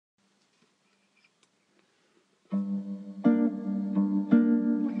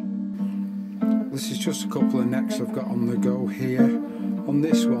this is just a couple of necks I've got on the go here. On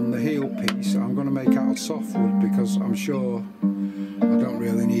this one, the heel piece, I'm going to make out of softwood because I'm sure I don't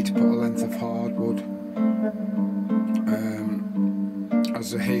really need to put a length of hardwood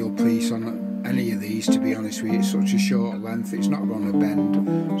as a heel piece on any of these, to be honest with you. It's such a short length, it's not going to bend.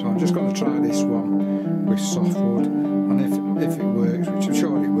 So I'm just going to try this one with softwood, and if it works, which I'm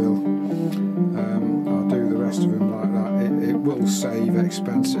sure it will, I'll do the rest of them like that. It will save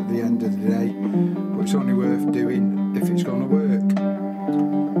expense at the end of the day, but it's only worth doing if it's going to work.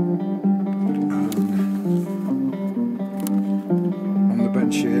 On the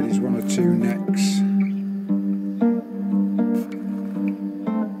bench here is one or two necks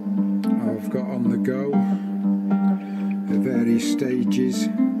I've got on the go at various stages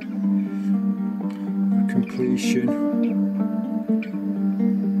of completion.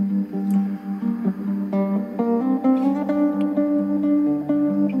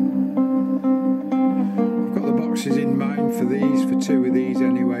 In mind for these, for two of these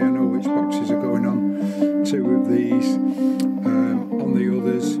anyway. I know which boxes are going on two of these. On the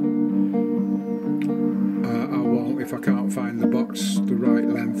others, I won't. If I can't find the box the right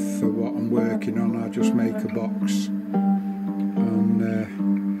length for what I'm working on, I'll just make a box and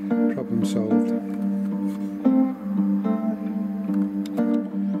problem solved.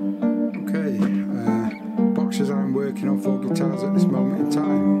 Okay, boxes I'm working on for guitars at this moment in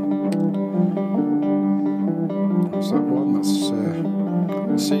time. That one, that's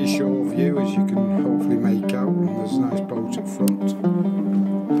a seashore view, as you can hopefully make out, and there's a nice boat at front,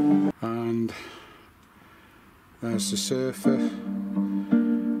 and there's the surfer,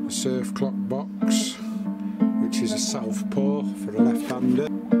 the surf clock box, which is a southpaw for a left-hander.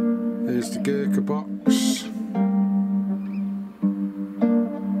 There's the Gurkha box, and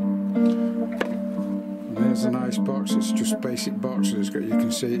there's a nice box. It's just basic box. It's got, you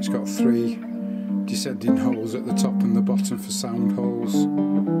can see it's got 3 descending holes at the top and the bottom for sound holes,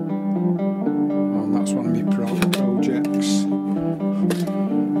 and that's one of my projects.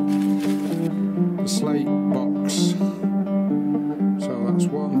 The slate box, so that's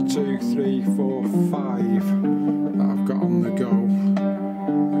 1, 2, 3, 4, 5 that I've got on the go,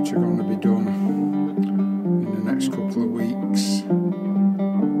 which are going to be done.